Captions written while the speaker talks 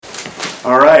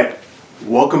All right,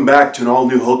 welcome back to an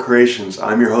all-new Whole Creations.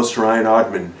 I'm your host, Ryan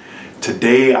Odman.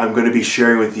 Today, I'm going to be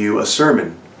sharing with you a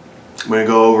sermon. I'm going to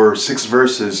go over 6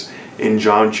 verses in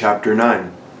John chapter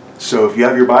 9. So if you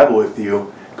have your Bible with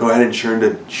you, go ahead and turn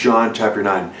to John chapter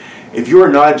 9. If you are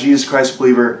not a Jesus Christ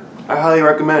believer, I highly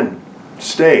recommend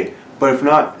stay. But if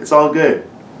not, it's all good.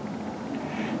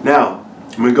 Now,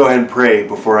 I'm going to go ahead and pray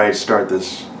before I start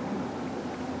this.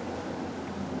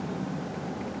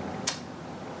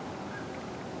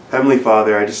 Heavenly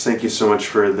Father, I just thank you so much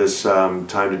for this time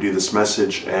to do this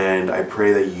message, and I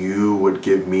pray that you would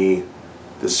give me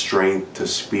the strength to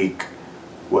speak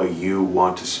what you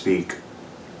want to speak.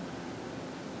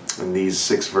 In these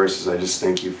 6 verses, I just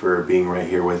thank you for being right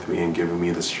here with me and giving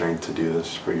me the strength to do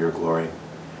this for your glory.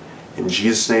 In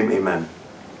Jesus' name, amen.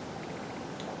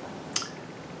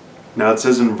 Now it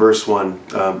says in verse 1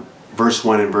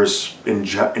 in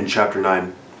chapter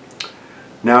 9,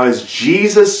 now as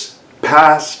Jesus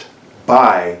passed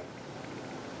by,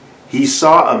 he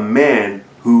saw a man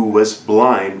who was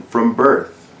blind from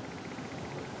birth.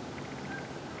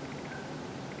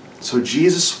 So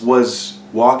Jesus was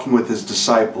walking with his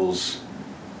disciples,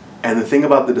 and the thing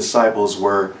about the disciples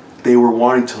were they were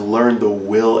wanting to learn the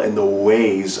will and the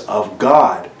ways of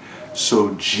God.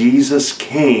 So Jesus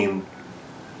came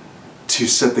to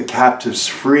set the captives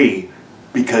free,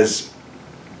 because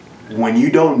when you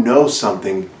don't know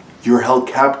something, you're held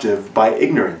captive by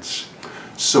ignorance.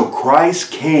 So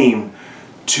Christ came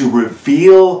to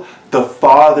reveal the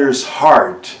Father's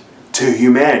heart to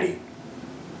humanity.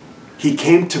 He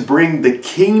came to bring the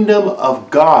kingdom of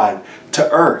God to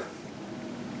earth.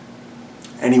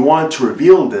 And he wanted to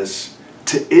reveal this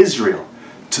to Israel,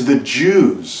 to the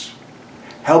Jews,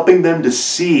 helping them to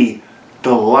see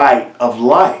the light of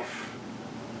life.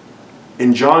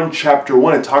 In John chapter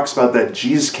 1, it talks about that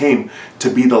Jesus came to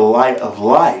be the light of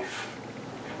life,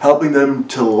 helping them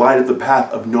to light up the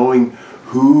path of knowing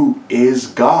who is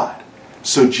God.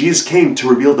 So Jesus came to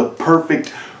reveal the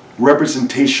perfect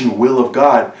representation will of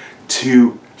God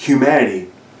to humanity.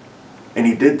 And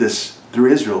he did this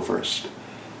through Israel first.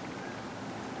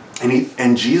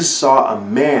 And Jesus saw a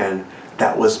man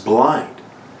that was blind,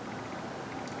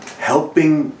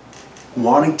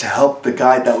 wanting to help the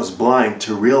guy that was blind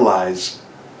to realize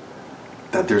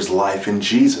that there's life in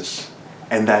Jesus,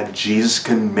 and that Jesus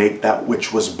can make that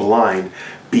which was blind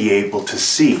be able to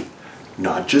see,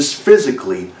 not just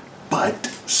physically, but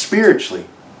spiritually.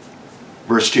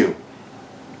 Verse 2.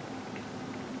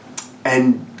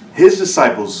 And his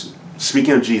disciples,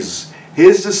 speaking of Jesus,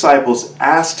 his disciples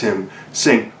asked him,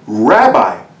 saying,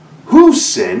 Rabbi, who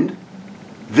sinned,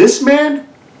 this man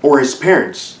or his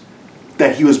parents,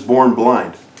 that he was born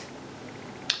blind?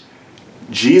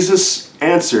 Jesus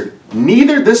answered,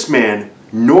 neither this man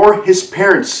nor his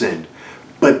parents sinned,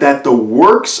 but that the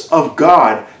works of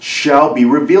God shall be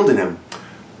revealed in him.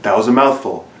 That was a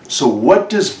mouthful. So what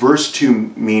does verse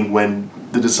 2 mean when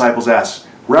the disciples ask,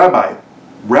 Rabbi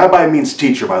means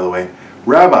teacher, by the way.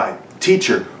 Rabbi,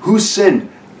 teacher, who sinned?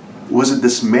 Was it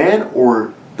this man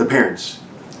or the parents?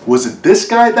 Was it this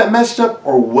guy that messed up,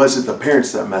 or was it the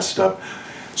parents that messed up?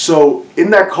 So in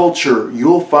that culture,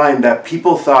 you'll find that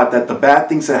people thought that the bad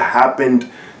things that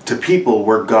happened to people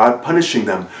were God punishing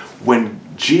them. When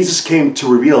Jesus came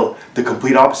to reveal the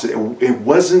complete opposite, it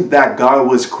wasn't that God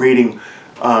was creating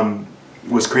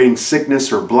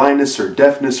sickness or blindness or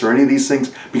deafness or any of these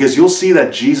things, because you'll see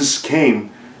that Jesus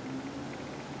came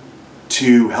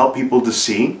to help people to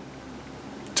see,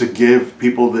 to give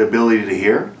people the ability to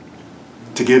hear,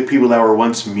 to give people that were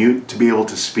once mute to be able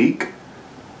to speak.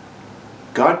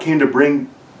 God came to bring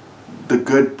the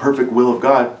good, perfect will of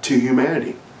God to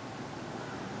humanity.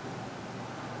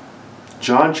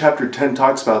 John chapter 10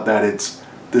 talks about that. It's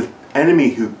the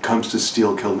enemy who comes to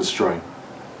steal, kill, and destroy.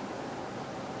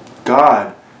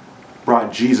 God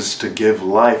brought Jesus to give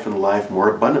life, and life more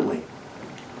abundantly.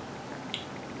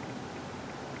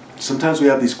 Sometimes we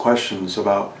have these questions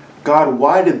about, God,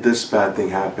 why did this bad thing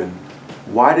happen?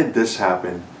 Why did this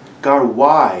happen? God,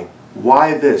 why?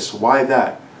 Why this? Why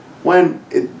that?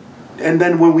 And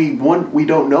then when we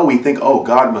don't know, we think, oh,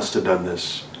 God must have done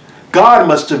this. God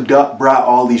must have brought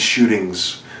all these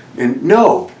shootings. And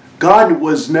no, God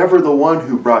was never the one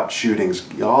who brought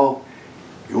shootings. Y'all,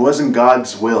 it wasn't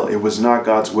God's will. It was not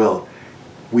God's will.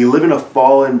 We live in a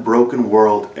fallen, broken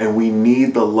world, and we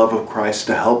need the love of Christ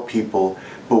to help people.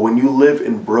 But when you live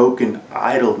in broken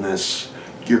idleness,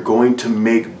 you're going to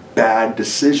make bad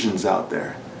decisions out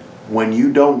there. When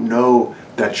you don't know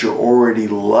that you're already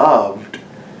loved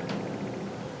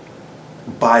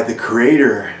by the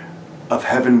Creator of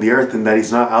heaven and the earth, and that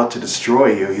He's not out to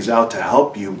destroy you, He's out to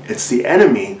help you. It's the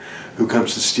enemy who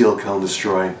comes to steal, kill, and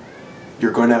destroy.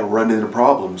 you're going to run into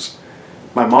problems.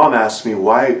 My mom asked me,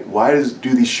 why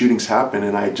do these shootings happen?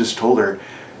 And I just told her,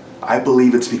 I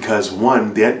believe it's because,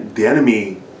 one, the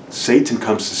enemy, Satan,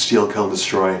 comes to steal, kill, and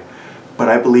destroy. But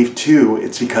I believe, two,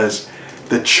 it's because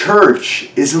the church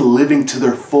isn't living to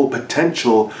their full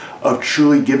potential of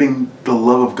truly giving the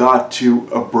love of God to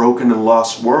a broken and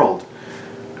lost world.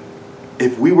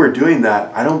 If we were doing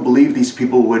that, I don't believe these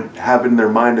people would have it in their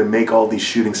mind to make all these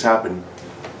shootings happen.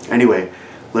 Anyway,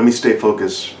 let me stay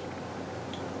focused.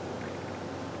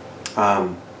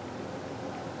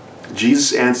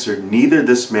 Jesus answered, neither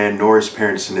this man nor his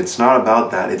parents, and it's not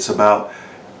about that, it's about,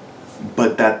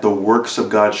 but that the works of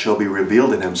God shall be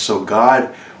revealed in him. So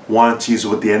God wanted to use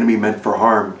what the enemy meant for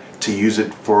harm to use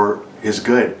it for his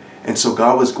good. And so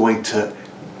God was going to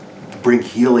bring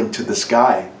healing to this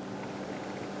guy.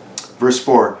 Verse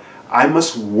 4, I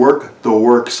must work the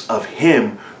works of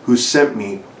him who sent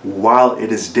me while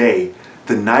it is day.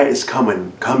 The night is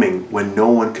coming when no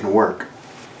one can work.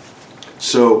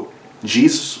 So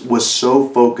Jesus was so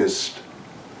focused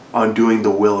on doing the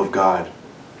will of God.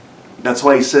 That's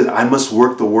why he said, I must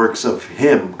work the works of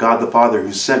him, God the Father,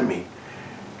 who sent me.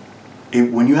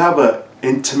 When you have an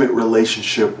intimate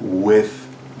relationship with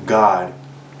God,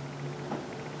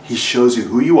 he shows you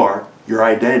who you are, your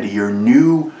identity, your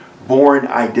newborn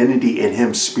identity in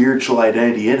him, spiritual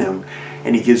identity in him,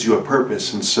 and he gives you a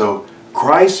purpose. And so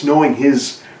Christ, knowing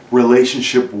his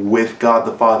relationship with God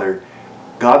the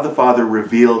Father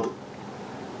revealed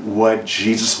what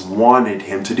Jesus wanted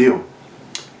him to do.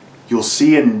 You'll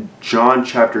see in John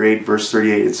chapter 8, verse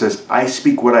 38, it says, I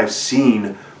speak what I've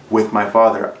seen with my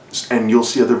Father. And you'll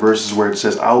see other verses where it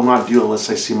says, I will not do unless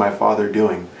I see my Father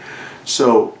doing.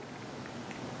 So,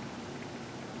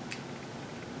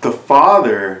 the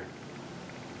Father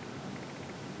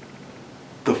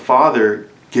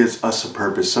gives us a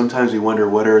purpose. Sometimes we wonder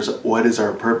what is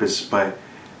our purpose, but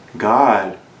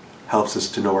God helps us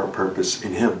to know our purpose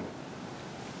in him.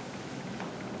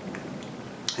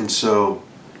 And so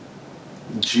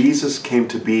Jesus came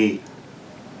to be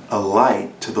a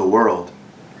light to the world,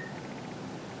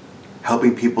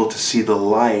 helping people to see the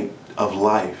light of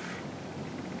life.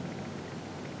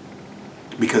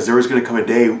 Because there was going to come a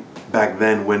day back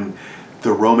then when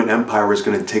the Roman Empire was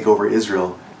going to take over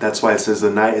Israel. That's why it says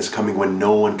the night is coming when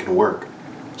no one can work.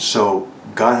 So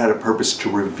God had a purpose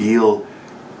to reveal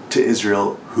to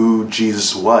Israel who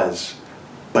Jesus was.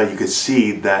 But you could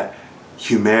see that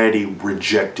humanity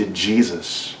rejected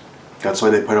Jesus. That's why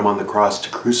they put him on the cross, to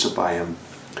crucify him.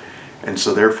 And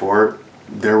so therefore,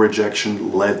 their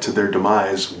rejection led to their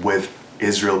demise, with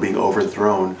Israel being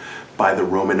overthrown by the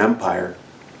Roman Empire.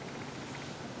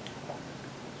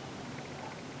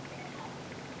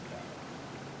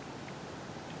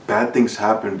 Bad things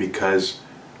happen because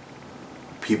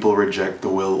people reject the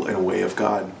will and way of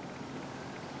God.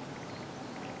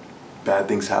 Bad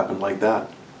things happen like that.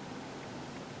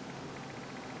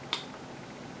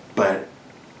 But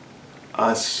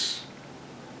us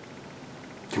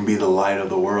can be the light of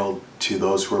the world to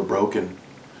those who are broken.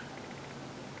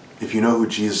 If you know who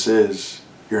Jesus is,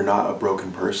 you're not a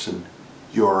broken person.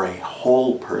 You are a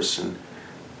whole person.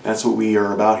 That's what we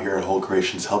are about here at Whole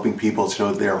Creations, helping people to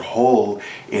know they're whole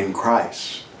in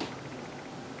Christ.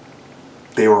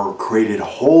 They were created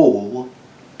whole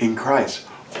in Christ.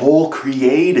 Whole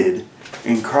created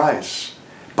in Christ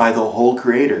by the whole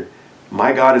Creator.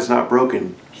 My God is not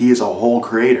broken. He is a whole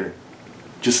Creator.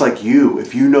 Just like you,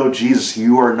 if you know Jesus,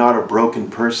 you are not a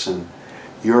broken person.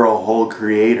 You're a whole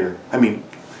Creator.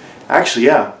 Actually,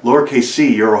 yeah, lowercase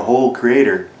c, you're a whole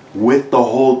Creator with the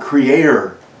whole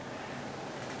Creator.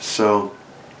 So,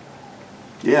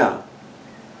 yeah.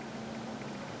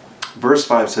 Verse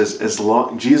 5 says,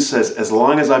 Jesus says, as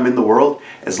long as I'm in the world,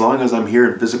 as long as I'm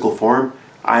here in physical form,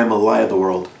 I am a light of the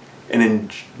world. And in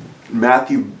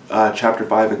Matthew chapter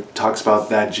 5, it talks about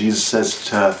that Jesus says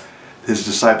to his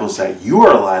disciples that you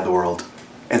are a light of the world.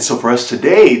 And so for us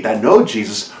today that know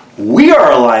Jesus, we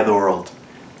are a light of the world,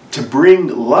 to bring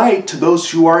light to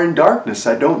those who are in darkness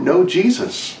that don't know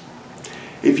Jesus.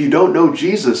 If you don't know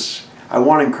Jesus, I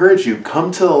want to encourage you,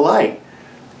 come to the light.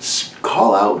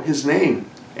 Call out his name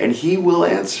and he will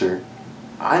answer.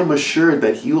 I'm assured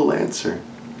that he will answer.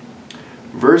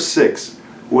 Verse 6,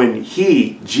 when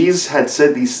Jesus had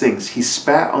said these things, he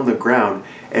spat on the ground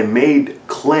and made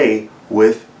clay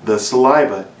with the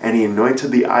saliva, and he anointed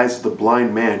the eyes of the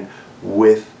blind man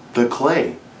with the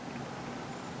clay.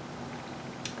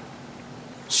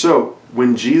 So,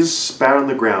 when Jesus spat on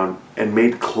the ground and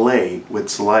made clay with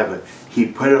saliva, he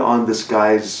put it on this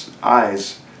guy's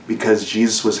eyes because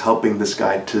Jesus was helping this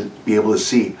guy to be able to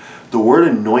see. The word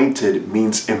anointed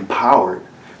means empowered.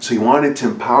 So he wanted to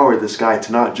empower this guy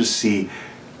to not just see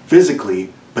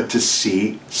physically, but to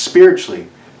see spiritually.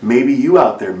 Maybe you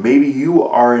out there, maybe you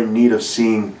are in need of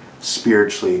seeing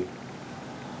spiritually.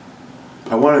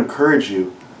 I want to encourage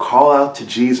you, call out to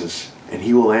Jesus and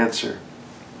he will answer.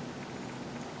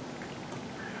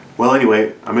 Well,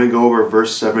 anyway, I'm going to go over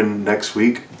verse 7 next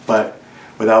week, but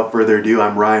without further ado,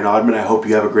 I'm Ryan Odman. I hope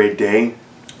you have a great day.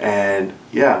 And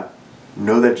yeah,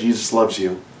 know that Jesus loves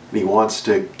you and he wants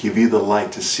to give you the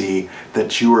light to see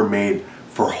that you are made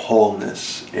for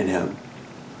wholeness in him.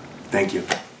 Thank you.